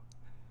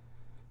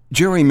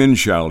Jerry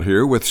Minshew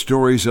here with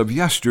stories of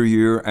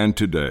yesteryear and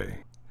today.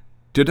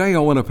 Today I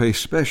want to pay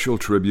special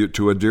tribute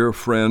to a dear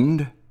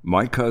friend,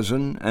 my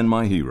cousin, and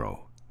my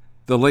hero,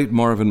 the late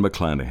Marvin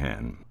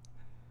McClanahan.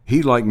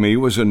 He, like me,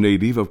 was a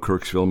native of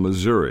Kirksville,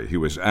 Missouri. He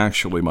was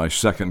actually my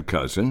second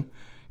cousin.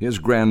 His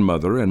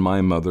grandmother and my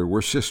mother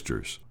were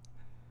sisters.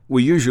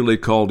 We usually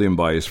called him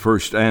by his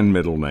first and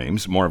middle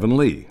names, Marvin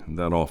Lee.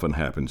 That often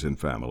happens in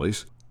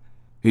families.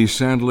 He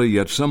sadly,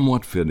 yet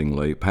somewhat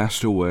fittingly,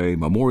 passed away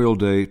Memorial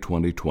Day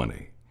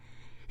 2020.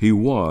 He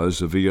was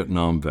a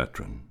Vietnam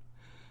veteran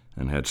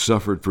and had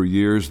suffered for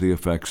years the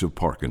effects of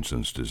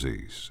Parkinson's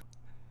disease.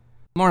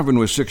 Marvin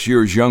was 6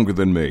 years younger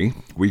than me.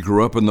 We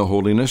grew up in the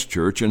Holiness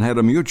Church and had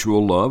a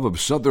mutual love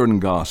of Southern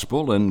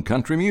gospel and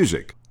country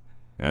music.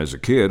 As a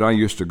kid, I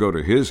used to go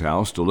to his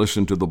house to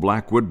listen to the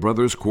Blackwood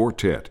Brothers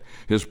Quartet.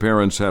 His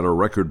parents had a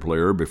record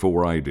player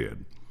before I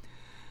did.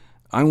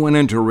 I went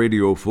into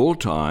radio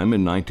full-time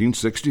in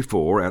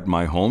 1964 at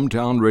my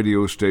hometown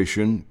radio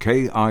station,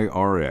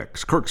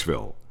 KIRX,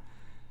 Kirksville.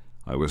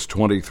 I was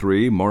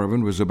 23,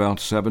 Marvin was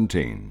about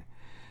 17,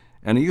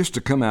 and he used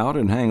to come out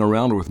and hang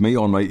around with me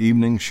on my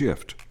evening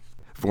shift.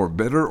 For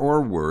better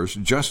or worse,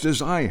 just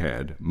as I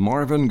had,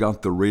 Marvin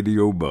got the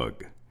radio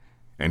bug,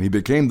 and he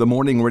became the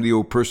morning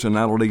radio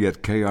personality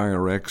at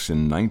KIRX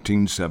in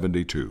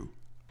 1972.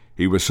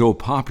 He was so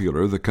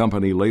popular, the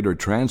company later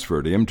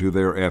transferred him to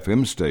their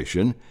FM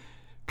station,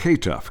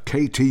 KTUF,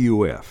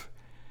 KTUF.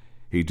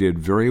 He did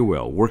very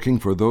well, working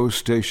for those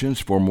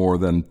stations for more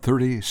than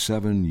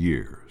 37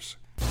 years.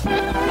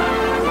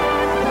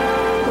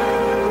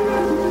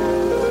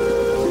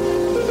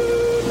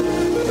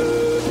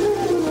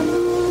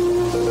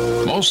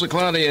 Mostly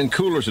cloudy and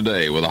cooler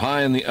today with a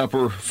high in the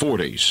upper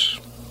 40s.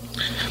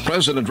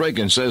 President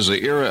Reagan says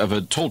the era of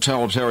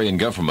totalitarian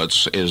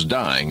governments is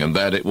dying and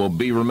that it will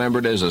be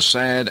remembered as a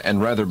sad and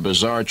rather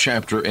bizarre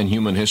chapter in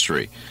human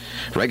history.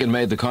 Reagan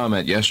made the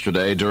comment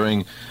yesterday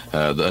during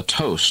the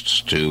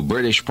toast to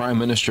British Prime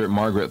Minister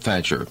Margaret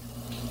Thatcher.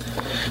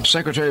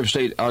 Secretary of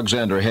State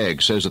Alexander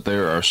Haig says that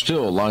there are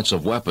still lots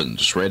of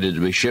weapons ready to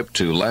be shipped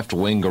to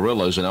left-wing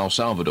guerrillas in El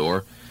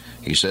Salvador.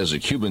 He says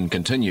that Cuba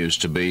continues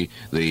to be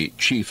the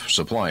chief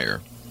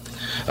supplier.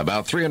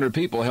 About 300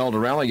 people held a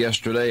rally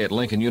yesterday at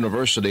Lincoln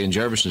University in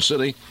Jefferson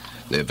City.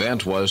 The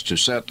event was to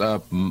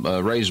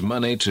raise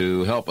money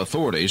to help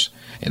authorities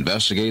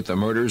investigate the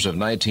murders of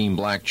 19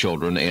 black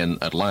children in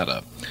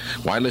Atlanta.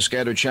 Widely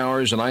scattered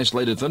showers and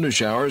isolated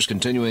thundershowers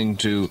continuing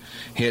to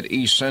hit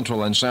east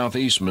central and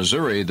southeast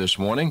Missouri this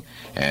morning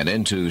and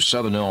into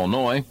southern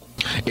Illinois.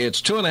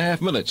 It's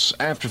 2.5 minutes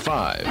after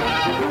 5.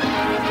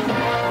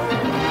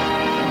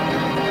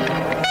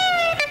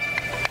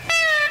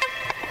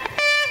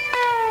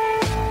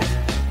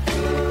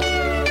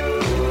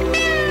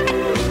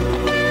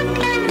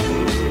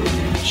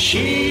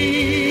 She's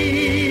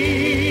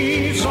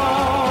a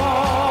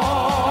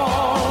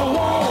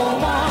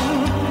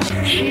woman.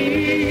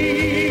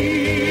 She's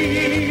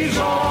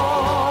a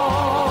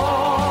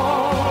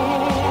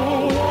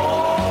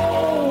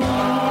woman.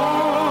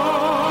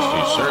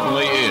 She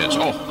certainly is.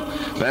 Oh,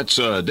 that's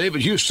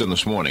David Houston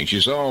this morning.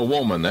 She's a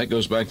woman. That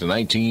goes back to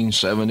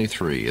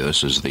 1973.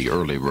 This is the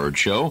Early Bird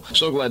Show.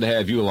 So glad to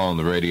have you along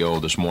the radio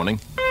this morning.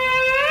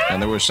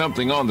 And there was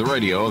something on the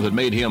radio that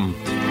made him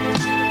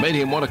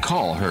want to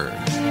call her.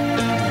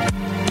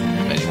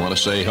 And you want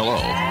to say hello.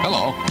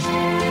 Hello.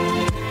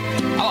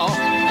 Hello.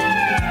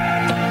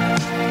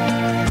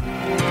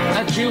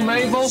 That's you,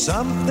 Mabel?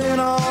 Something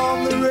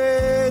on the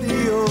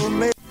radio.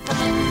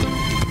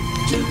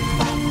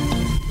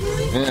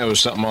 Yeah, there was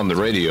something on the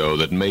radio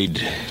that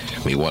made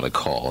me want to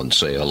call and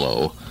say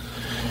hello.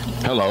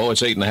 Hello,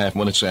 it's 8.5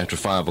 minutes after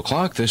 5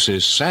 o'clock. This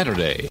is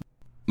Saturday.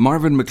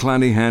 Marvin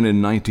McClanahan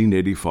in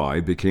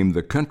 1985 became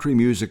the Country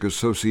Music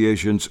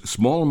Association's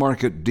Small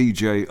Market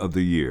DJ of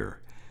the Year.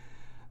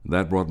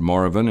 That brought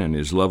Marvin and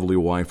his lovely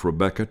wife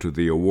Rebecca to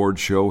the award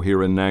show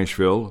here in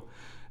Nashville,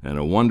 and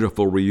a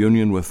wonderful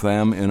reunion with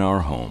them in our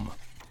home.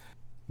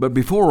 But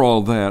before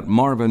all that,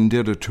 Marvin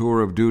did a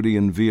tour of duty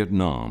in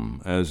Vietnam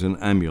as an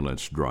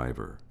ambulance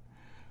driver.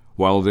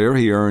 While there,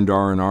 he earned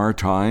R&R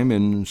time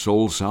in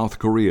Seoul, South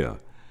Korea.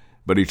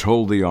 But he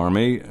told the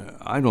Army,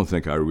 "I don't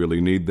think I really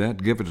need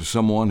that. Give it to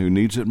someone who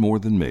needs it more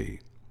than me."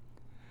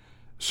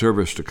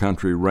 Service to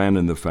country ran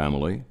in the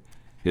family.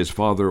 His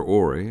father,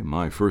 Ori,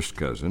 my first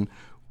cousin,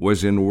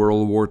 was in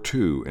World War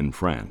II in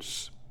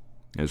France.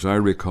 As I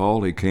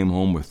recall, he came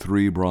home with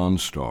 3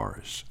 Bronze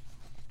Stars.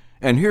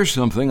 And here's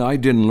something I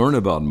didn't learn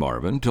about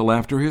Marvin till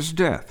after his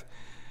death.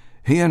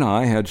 He and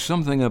I had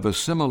something of a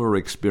similar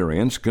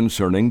experience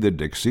concerning the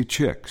Dixie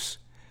Chicks.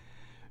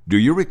 Do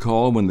you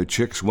recall when the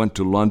Chicks went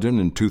to London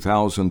in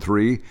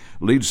 2003,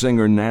 lead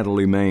singer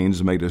Natalie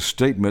Maines made a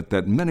statement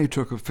that many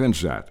took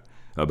offense at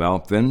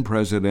about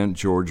then-President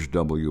George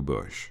W.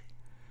 Bush?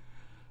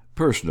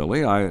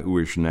 Personally, I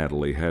wish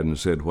Natalie hadn't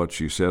said what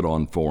she said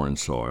on foreign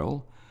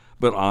soil,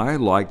 but I,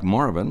 like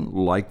Marvin,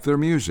 liked their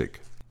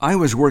music. I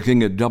was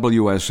working at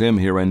WSM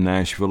here in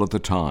Nashville at the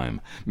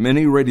time.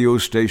 Many radio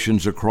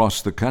stations across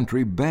the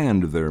country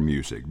banned their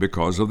music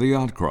because of the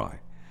outcry.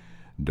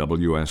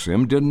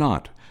 WSM did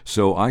not,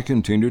 so I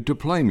continued to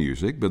play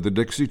music by the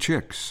Dixie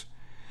Chicks.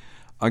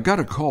 I got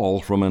a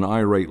call from an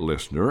irate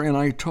listener, and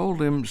I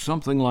told him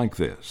something like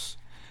this: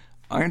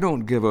 I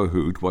don't give a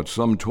hoot what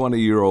some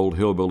 20-year-old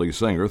hillbilly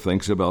singer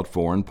thinks about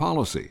foreign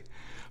policy,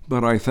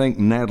 but I think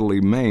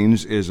Natalie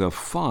Maines is a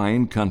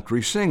fine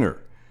country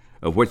singer,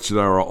 of which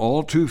there are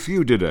all too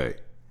few today.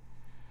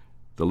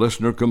 The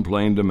listener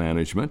complained to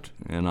management,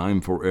 and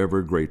I'm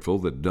forever grateful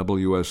that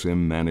WSM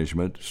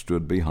management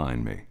stood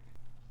behind me.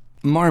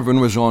 Marvin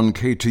was on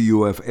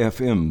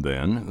KTUF-FM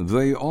then.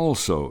 They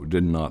also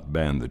did not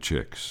ban the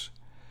Chicks.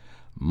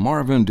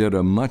 Marvin did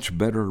a much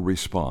better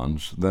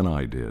response than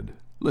I did.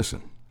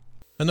 Listen.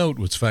 A note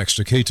was faxed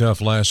to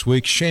KTUF last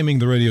week shaming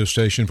the radio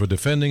station for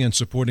defending and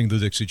supporting the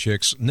Dixie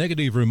Chicks'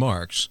 negative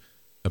remarks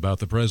about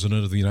the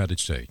President of the United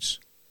States.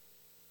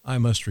 I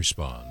must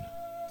respond.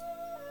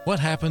 What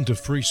happened to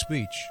free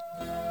speech?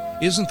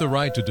 Isn't the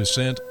right to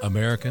dissent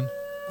American?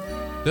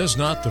 Does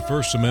not the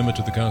First Amendment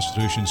to the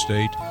Constitution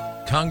state,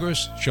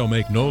 Congress shall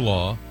make no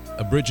law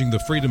abridging the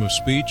freedom of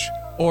speech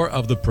or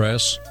of the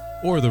press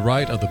or the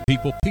right of the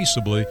people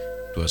peaceably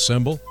to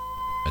assemble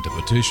and to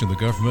petition the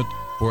government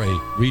for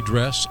a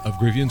redress of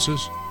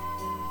grievances?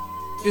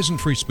 Isn't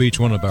free speech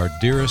one of our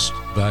dearest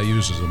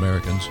values as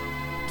Americans?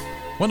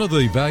 One of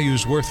the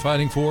values worth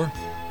fighting for?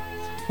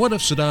 What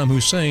if Saddam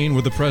Hussein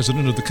were the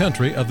president of the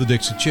country of the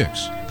Dixie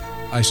Chicks?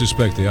 I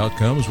suspect the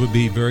outcomes would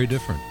be very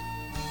different.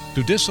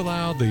 To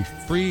disallow the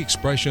free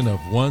expression of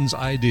one's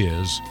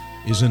ideas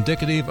is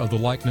indicative of the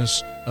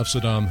likeness of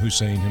Saddam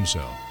Hussein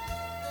himself.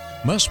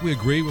 Must we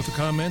agree with the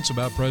comments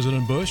about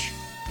President Bush?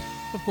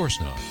 Of course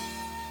not.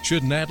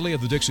 Should Natalie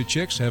of the Dixie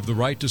Chicks have the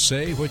right to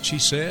say what she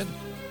said?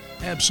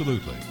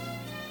 Absolutely.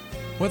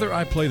 Whether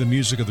I play the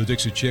music of the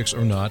Dixie Chicks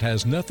or not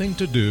has nothing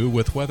to do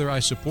with whether I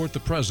support the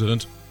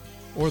president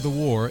or the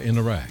war in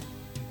Iraq.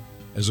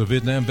 As a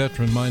Vietnam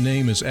veteran, my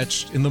name is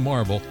etched in the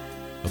marble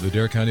of the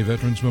Dare County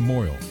Veterans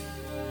Memorial,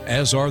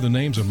 as are the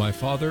names of my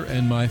father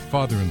and my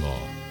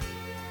father-in-law.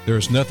 There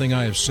is nothing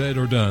I have said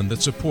or done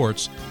that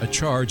supports a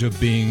charge of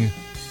being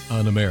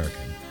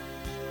un-American.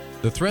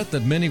 The threat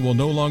that many will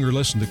no longer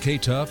listen to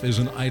KTUF is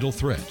an idle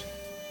threat.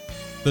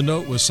 The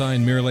note was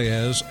signed merely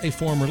as a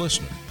former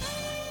listener.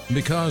 And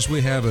because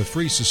we have a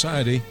free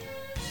society,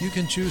 you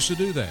can choose to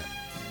do that.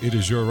 It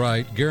is your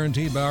right,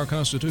 guaranteed by our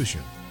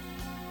Constitution.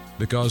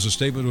 Because the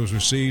statement was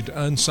received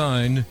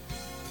unsigned,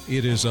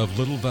 it is of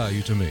little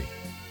value to me.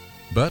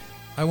 But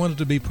I wanted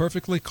to be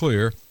perfectly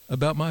clear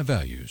about my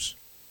values.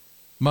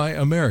 My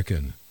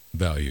American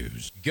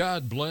values.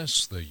 God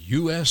bless the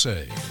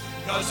USA.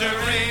 'Cause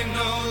there ain't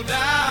no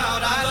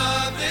doubt I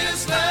love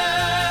this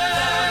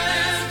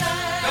land.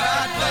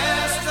 God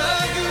bless the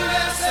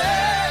USA.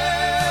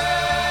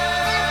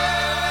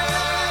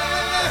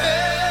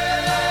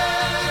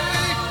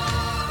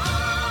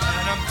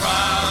 And I'm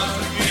proud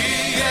to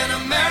be an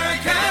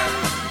American,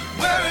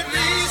 where at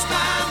least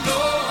I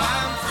know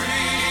I'm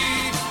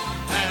free.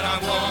 And I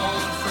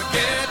won't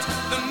forget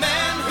the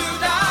man who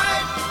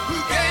died, who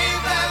gave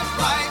that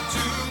right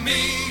to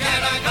me.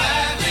 And I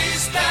gladly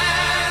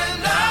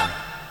stand up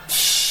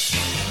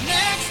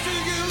next to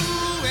you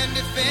and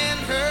defend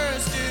her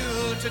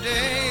still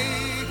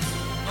today.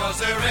 'Cause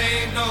there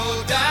ain't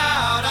no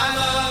doubt I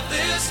love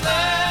this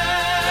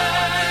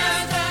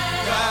land.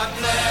 God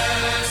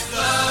bless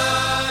the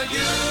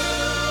USA.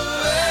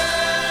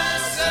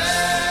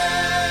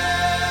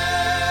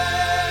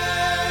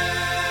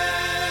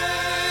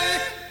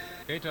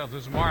 KTUF,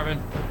 this is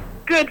Marvin.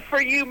 Good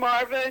for you,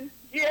 Marvin.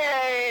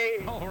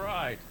 Yay! All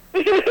right.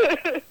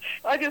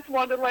 I just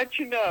wanted to let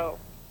you know.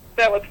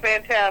 That was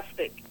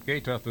fantastic.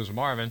 KTUF, this is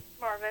Marvin.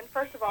 Marvin,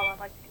 first of all, I'd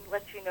like to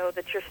let you know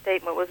that your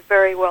statement was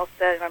very well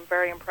said, and I'm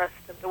very impressed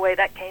with the way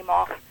that came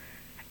off.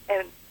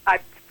 And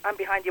I'm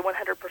behind you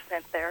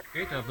 100% there.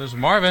 KTUF, this is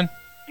Marvin.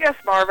 Yes,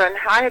 Marvin.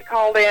 I had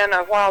called in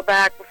a while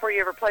back before you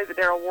ever played the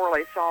Daryl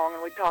Worley song,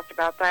 and we talked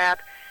about that.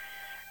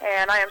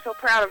 And I am so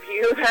proud of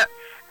you that,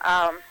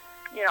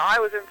 I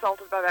was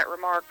insulted by that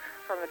remark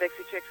from the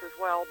Dixie Chicks as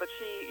well, but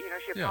she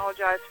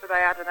apologized for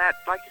that, and that,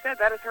 like you said,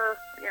 that is her,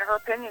 her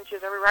opinion. She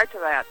has every right to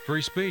that.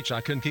 Free speech.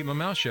 I couldn't keep my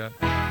mouth shut.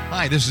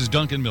 Hi, this is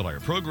Duncan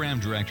Miller, Program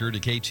Director to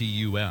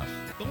KTUF.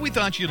 But we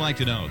thought you'd like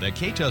to know that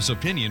KTUF's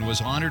opinion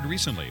was honored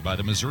recently by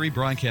the Missouri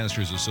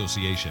Broadcasters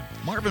Association.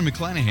 Marvin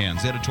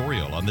McClanahan's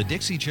editorial on the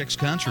Dixie Chicks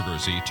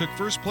controversy took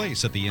first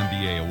place at the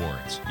NBA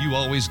Awards. You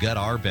always got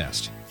our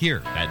best,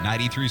 here at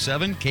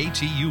 93.7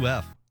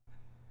 KTUF.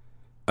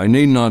 I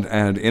need not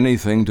add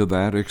anything to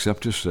that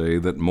except to say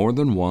that more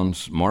than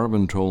once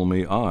Marvin told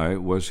me I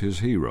was his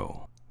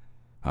hero.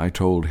 I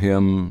told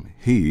him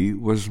he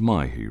was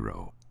my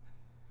hero.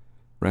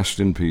 Rest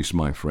in peace,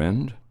 my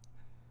friend,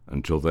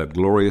 until that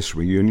glorious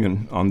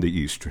reunion on the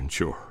Eastern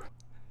Shore.